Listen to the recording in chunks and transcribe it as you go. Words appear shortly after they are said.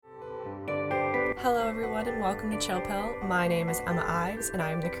Hello everyone and welcome to Chill Pill. My name is Emma Ives and I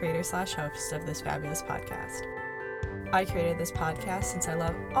am the creator/host of this fabulous podcast. I created this podcast since I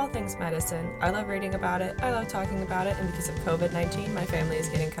love all things medicine. I love reading about it, I love talking about it, and because of COVID-19, my family is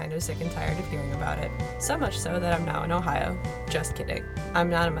getting kind of sick and tired of hearing about it. So much so that I'm now in Ohio. Just kidding.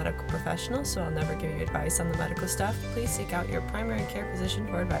 I'm not a medical professional, so I'll never give you advice on the medical stuff. Please seek out your primary care physician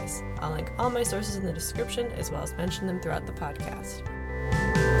for advice. I'll link all my sources in the description as well as mention them throughout the podcast.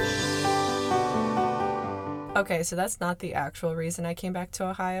 Okay, so that's not the actual reason I came back to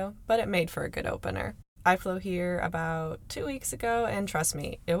Ohio, but it made for a good opener. I flew here about 2 weeks ago, and trust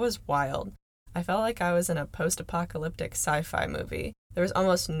me, it was wild. I felt like I was in a post-apocalyptic sci-fi movie. There was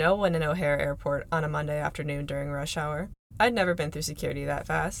almost no one in O'Hare Airport on a Monday afternoon during rush hour. I'd never been through security that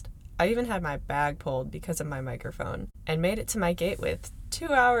fast. I even had my bag pulled because of my microphone, and made it to my gate with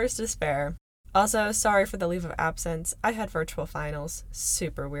 2 hours to spare. Also, sorry for the leave of absence. I had virtual finals.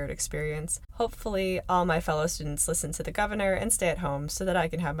 Super weird experience. Hopefully, all my fellow students listen to the governor and stay at home so that I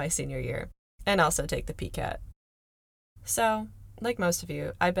can have my senior year. And also take the PCAT. So, like most of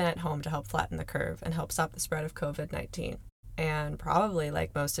you, I've been at home to help flatten the curve and help stop the spread of COVID-19. And probably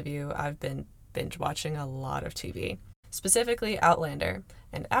like most of you, I've been binge watching a lot of TV. Specifically Outlander,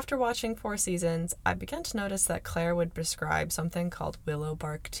 and after watching 4 seasons, I began to notice that Claire would prescribe something called willow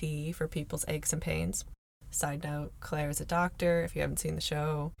bark tea for people's aches and pains. Side note, Claire is a doctor. If you haven't seen the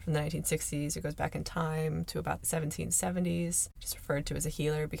show, from the 1960s, it goes back in time to about the 1770s. She's referred to as a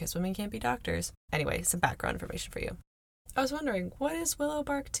healer because women can't be doctors. Anyway, some background information for you. I was wondering, what is willow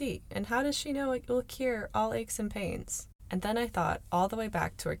bark tea, and how does she know it will cure all aches and pains? And then I thought all the way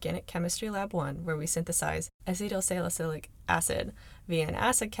back to Organic Chemistry Lab 1, where we synthesize acetylsalicylic acid via an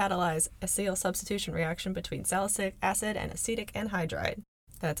acid-catalyzed acetyl substitution reaction between salicylic acid and acetic anhydride.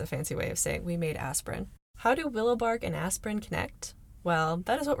 That's a fancy way of saying we made aspirin. How do willow bark and aspirin connect? Well,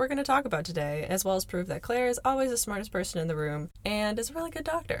 that is what we're going to talk about today, as well as prove that Claire is always the smartest person in the room and is a really good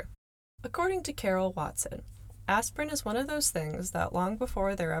doctor. According to Carol Watson, aspirin is one of those things that long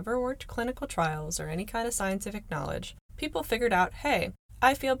before there ever were clinical trials or any kind of scientific knowledge, people figured out, hey,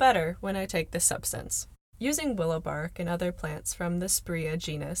 I feel better when I take this substance. Using willow bark and other plants from the Spiraea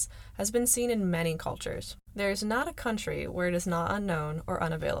genus has been seen in many cultures. There is not a country where it is not unknown or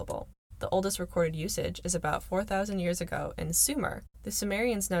unavailable. The oldest recorded usage is about 4,000 years ago in Sumer. The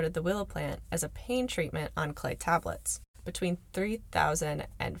Sumerians noted the willow plant as a pain treatment on clay tablets. Between 3000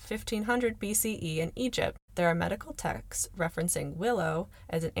 and 1500 BCE in Egypt, there are medical texts referencing willow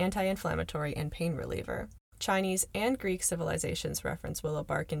as an anti-inflammatory and pain reliever. Chinese and Greek civilizations reference willow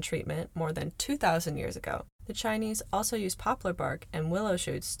bark in treatment more than 2,000 years ago. The Chinese also used poplar bark and willow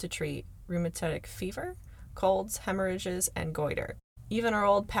shoots to treat rheumatic fever, colds, hemorrhages, and goiter. Even our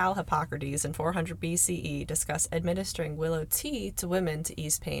old pal Hippocrates in 400 BCE discussed administering willow tea to women to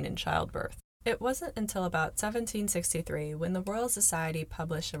ease pain in childbirth. It wasn't until about 1763 when the Royal Society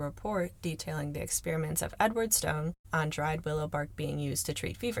published a report detailing the experiments of Edward Stone on dried willow bark being used to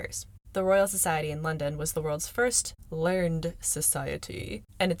treat fevers. The Royal Society in London was the world's first learned society,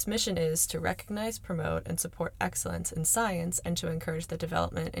 and its mission is to recognize, promote, and support excellence in science and to encourage the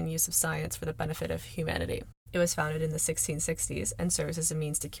development and use of science for the benefit of humanity. It was founded in the 1660s and serves as a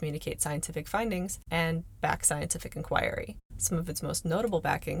means to communicate scientific findings and back scientific inquiry. Some of its most notable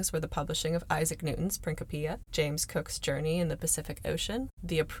backings were the publishing of Isaac Newton's Principia, James Cook's Journey in the Pacific Ocean,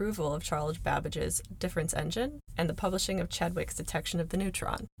 the approval of Charles Babbage's Difference Engine, and the publishing of Chadwick's Detection of the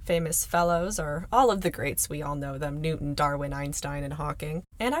Neutron. Famous fellows are all of the greats, we all know them, Newton, Darwin, Einstein, and Hawking,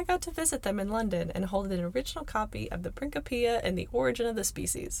 and I got to visit them in London and hold an original copy of the Principia and the Origin of the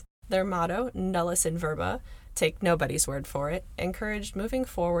Species. Their motto, Nullis in Verba, take nobody's word for it, encouraged moving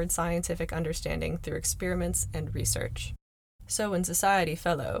forward scientific understanding through experiments and research. So when Society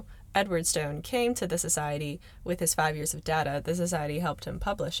Fellow Edward Stone came to the Society with his 5 years of data, the Society helped him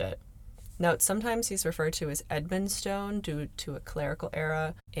publish it. Note, sometimes he's referred to as Edmund Stone due to a clerical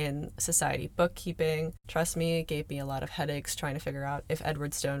error in Society bookkeeping. Trust me, it gave me a lot of headaches trying to figure out if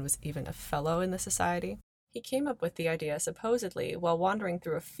Edward Stone was even a fellow in the Society. He came up with the idea supposedly while wandering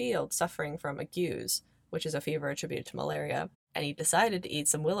through a field suffering from agues, which is a fever attributed to malaria, and he decided to eat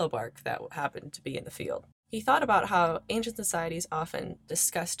some willow bark that happened to be in the field. He thought about how ancient societies often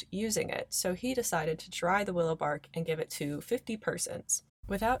discussed using it, so he decided to dry the willow bark and give it to 50 persons.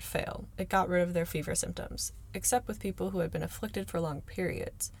 Without fail, it got rid of their fever symptoms, except with people who had been afflicted for long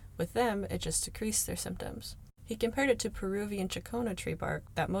periods. With them, it just decreased their symptoms. He compared it to Peruvian chicona tree bark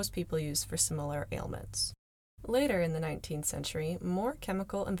that most people use for similar ailments. Later in the 19th century, more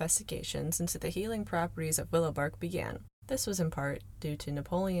chemical investigations into the healing properties of willow bark began. This was in part due to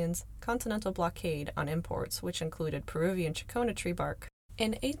Napoleon's continental blockade on imports, which included Peruvian chicona tree bark.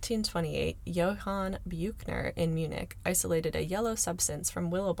 In 1828, Johann Buchner in Munich isolated a yellow substance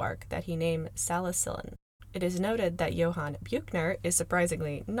from willow bark that he named salicylin. It is noted that Johann Buchner is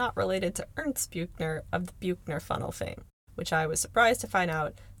surprisingly not related to Ernst Buchner of the Buchner funnel fame, which I was surprised to find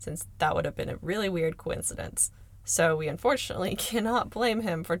out since that would have been a really weird coincidence. So we unfortunately cannot blame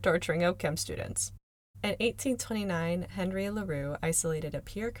him for torturing oak-chem students. In 1829, Henry Leroux isolated a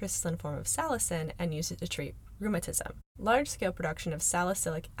pure crystalline form of salicin and used it to treat rheumatism. Large-scale production of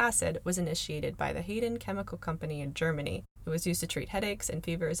salicylic acid was initiated by the Hayden Chemical Company in Germany. It was used to treat headaches and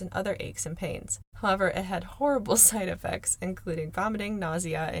fevers and other aches and pains. However, it had horrible side effects, including vomiting,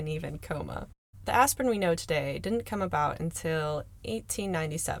 nausea, and even coma. The aspirin we know today didn't come about until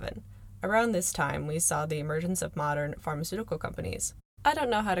 1897. Around this time, we saw the emergence of modern pharmaceutical companies. I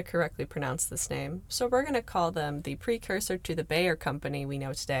don't know how to correctly pronounce this name, so we're going to call them the precursor to the Bayer company we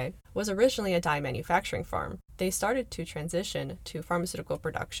know today. It was originally a dye manufacturing firm. They started to transition to pharmaceutical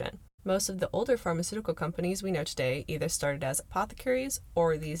production. Most of the older pharmaceutical companies we know today either started as apothecaries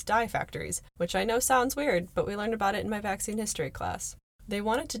or these dye factories, which I know sounds weird, but we learned about it in my vaccine history class. They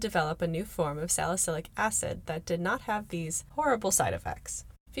wanted to develop a new form of salicylic acid that did not have these horrible side effects.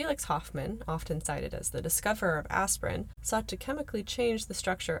 Felix Hoffmann, often cited as the discoverer of aspirin, sought to chemically change the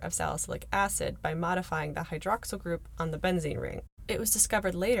structure of salicylic acid by modifying the hydroxyl group on the benzene ring. It was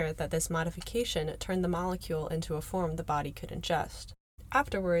discovered later that this modification turned the molecule into a form the body could ingest.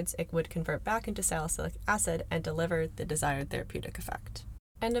 Afterwards, it would convert back into salicylic acid and deliver the desired therapeutic effect.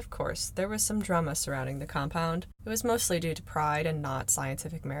 And of course, there was some drama surrounding the compound. It was mostly due to pride and not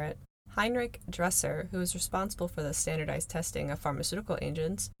scientific merit. Heinrich Dresser, who was responsible for the standardized testing of pharmaceutical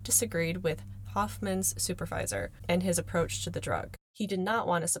agents, disagreed with Hoffmann's supervisor and his approach to the drug. He did not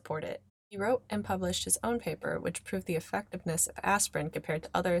want to support it. He wrote and published his own paper, which proved the effectiveness of aspirin compared to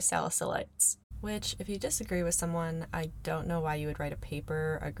other salicylates. Which, if you disagree with someone, I don't know why you would write a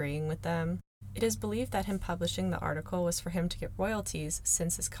paper agreeing with them. It is believed that him publishing the article was for him to get royalties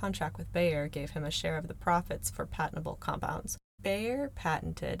since his contract with Bayer gave him a share of the profits for patentable compounds. Bayer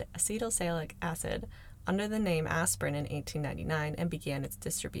patented acetylsalicylic acid under the name aspirin in 1899 and began its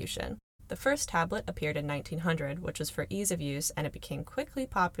distribution. The first tablet appeared in 1900, which was for ease of use, and it became quickly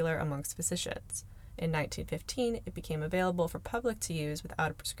popular amongst physicians. In 1915, it became available for public to use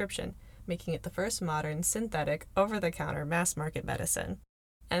without a prescription, making it the first modern, synthetic, over-the-counter mass-market medicine.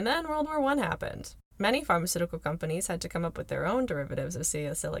 And then World War I happened. Many pharmaceutical companies had to come up with their own derivatives of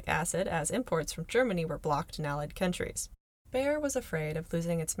salicylic acid, as imports from Germany were blocked in Allied countries. Bayer was afraid of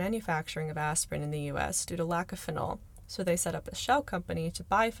losing its manufacturing of aspirin in the U.S. due to lack of phenol, so they set up a shell company to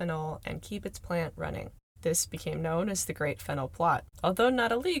buy phenol and keep its plant running. This became known as the Great Phenol Plot. Although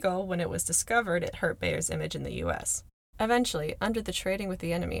not illegal, when it was discovered, it hurt Bayer's image in the U.S. Eventually, under the Trading with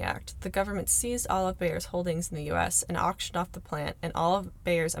the Enemy Act, the government seized all of Bayer's holdings in the U.S. and auctioned off the plant and all of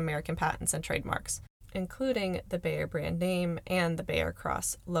Bayer's American patents and trademarks, including the Bayer brand name and the Bayer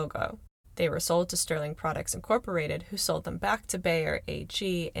Cross logo. They were sold to Sterling Products Incorporated, who sold them back to Bayer AG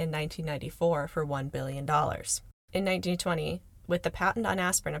in 1994 for $1 billion. In 1920, with the patent on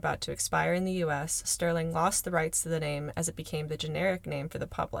aspirin about to expire in the U.S., Sterling lost the rights to the name as it became the generic name for the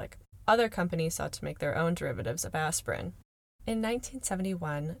public. Other companies sought to make their own derivatives of aspirin. In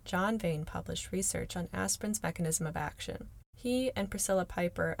 1971, John Vane published research on aspirin's mechanism of action. He and Priscilla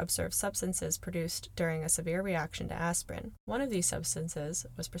Piper observed substances produced during a severe reaction to aspirin. One of these substances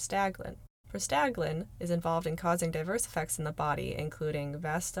was prostaglandin. Prostaglandin is involved in causing diverse effects in the body, including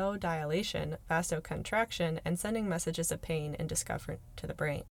vasodilation, vasocontraction, and sending messages of pain and discomfort to the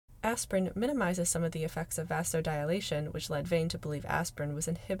brain. Aspirin minimizes some of the effects of vasodilation, which led Vane to believe aspirin was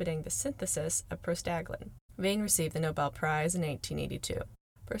inhibiting the synthesis of prostaglandin. Vane received the Nobel Prize in 1882.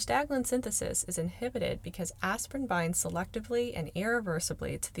 Prostaglandin synthesis is inhibited because aspirin binds selectively and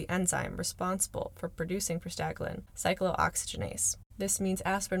irreversibly to the enzyme responsible for producing prostaglandin, cyclooxygenase. This means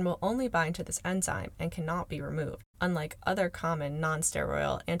aspirin will only bind to this enzyme and cannot be removed, unlike other common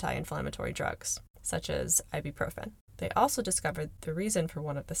non-steroidal anti-inflammatory drugs, such as ibuprofen. They also discovered the reason for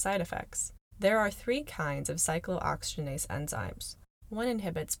one of the side effects. There are 3 kinds of cyclooxygenase enzymes. One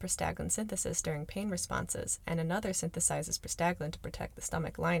inhibits prostaglandin synthesis during pain responses, and another synthesizes prostaglandin to protect the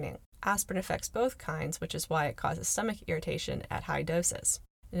stomach lining. Aspirin affects both kinds, which is why it causes stomach irritation at high doses.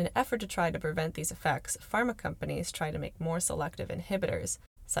 In an effort to try to prevent these effects, pharma companies try to make more selective inhibitors,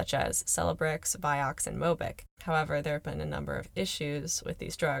 such as Celebrex, Vioxx, and Mobic. However, there have been a number of issues with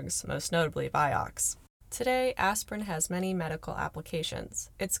these drugs, most notably Vioxx. Today, aspirin has many medical applications.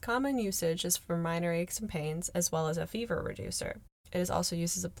 Its common usage is for minor aches and pains, as well as a fever reducer. It is also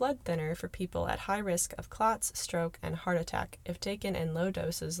used as a blood thinner for people at high risk of clots, stroke, and heart attack if taken in low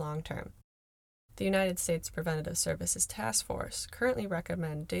doses long term. The United States Preventative Services Task Force currently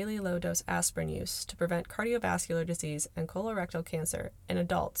recommend daily low-dose aspirin use to prevent cardiovascular disease and colorectal cancer in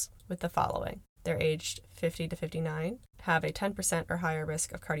adults with the following. They're aged 50 to 59, have a 10% or higher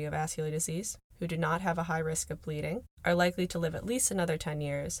risk of cardiovascular disease, who do not have a high risk of bleeding, are likely to live at least another 10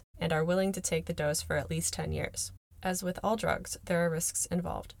 years, and are willing to take the dose for at least 10 years. As with all drugs, there are risks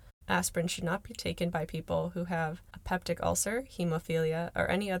involved. Aspirin should not be taken by people who have a peptic ulcer, hemophilia, or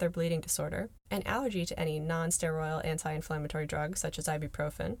any other bleeding disorder, an allergy to any non-steroidal anti-inflammatory drugs such as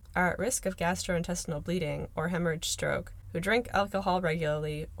ibuprofen, are at risk of gastrointestinal bleeding or hemorrhage stroke, who drink alcohol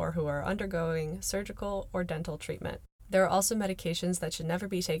regularly, or who are undergoing surgical or dental treatment. There are also medications that should never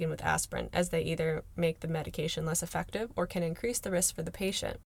be taken with aspirin, as they either make the medication less effective or can increase the risk for the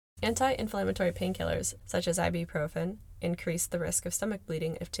patient. Anti-inflammatory painkillers, such as ibuprofen, increase the risk of stomach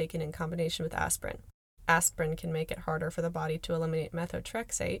bleeding if taken in combination with aspirin. Aspirin can make it harder for the body to eliminate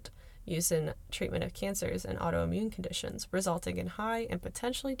methotrexate, used in treatment of cancers and autoimmune conditions, resulting in high and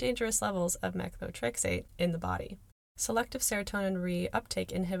potentially dangerous levels of methotrexate in the body. Selective serotonin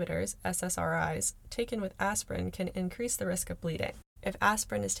reuptake inhibitors, SSRIs, taken with aspirin can increase the risk of bleeding. If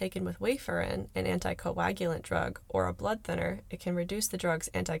aspirin is taken with warfarin, an anticoagulant drug, or a blood thinner, it can reduce the drug's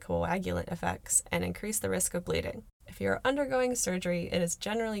anticoagulant effects and increase the risk of bleeding. If you are undergoing surgery, it is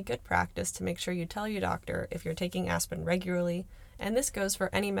generally good practice to make sure you tell your doctor if you're taking aspirin regularly, and this goes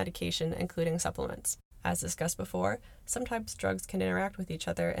for any medication, including supplements. As discussed before, sometimes drugs can interact with each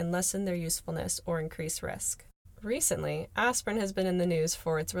other and lessen their usefulness or increase risk. Recently, aspirin has been in the news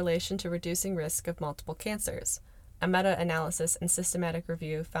for its relation to reducing risk of multiple cancers. A meta-analysis and systematic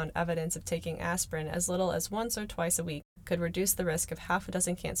review found evidence of taking aspirin as little as once or twice a week could reduce the risk of half a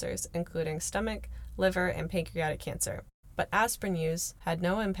dozen cancers, including stomach, liver, and pancreatic cancer. But aspirin use had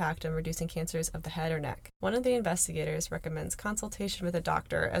no impact on reducing cancers of the head or neck. One of the investigators recommends consultation with a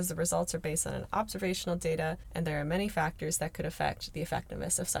doctor as the results are based on observational data and there are many factors that could affect the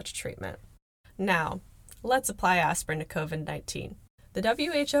effectiveness of such treatment. Now, let's apply aspirin to COVID-19.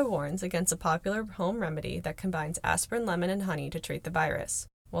 The WHO warns against a popular home remedy that combines aspirin, lemon, and honey to treat the virus.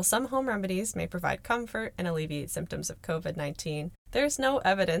 While some home remedies may provide comfort and alleviate symptoms of COVID-19, there is no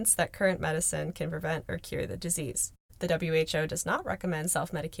evidence that current medicine can prevent or cure the disease. The WHO does not recommend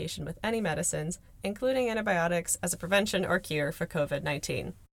self-medication with any medicines, including antibiotics, as a prevention or cure for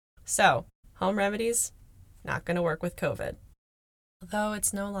COVID-19. So, home remedies, not going to work with COVID. Though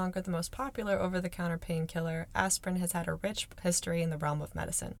it's no longer the most popular over-the-counter painkiller, aspirin has had a rich history in the realm of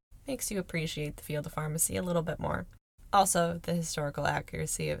medicine. Makes you appreciate the field of pharmacy a little bit more. Also, the historical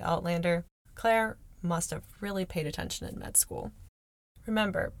accuracy of Outlander. Claire must have really paid attention in med school.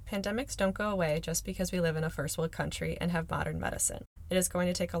 Remember, pandemics don't go away just because we live in a first-world country and have modern medicine. It is going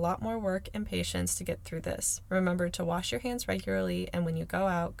to take a lot more work and patience to get through this. Remember to wash your hands regularly, and when you go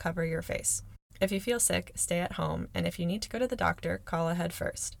out, cover your face. If you feel sick, stay at home, and if you need to go to the doctor, call ahead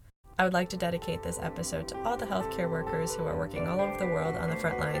first. I would like to dedicate this episode to all the healthcare workers who are working all over the world on the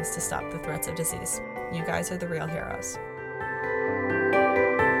front lines to stop the threats of disease. You guys are the real heroes.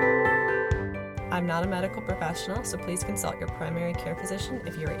 I'm not a medical professional, so please consult your primary care physician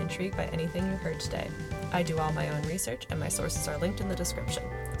if you are intrigued by anything you heard today. I do all my own research, and my sources are linked in the description.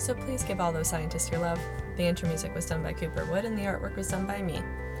 So please give all those scientists your love. The intro music was done by Cooper Wood, and the artwork was done by me.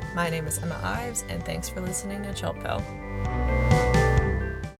 My name is Emma Ives, and thanks for listening to Chill Pill.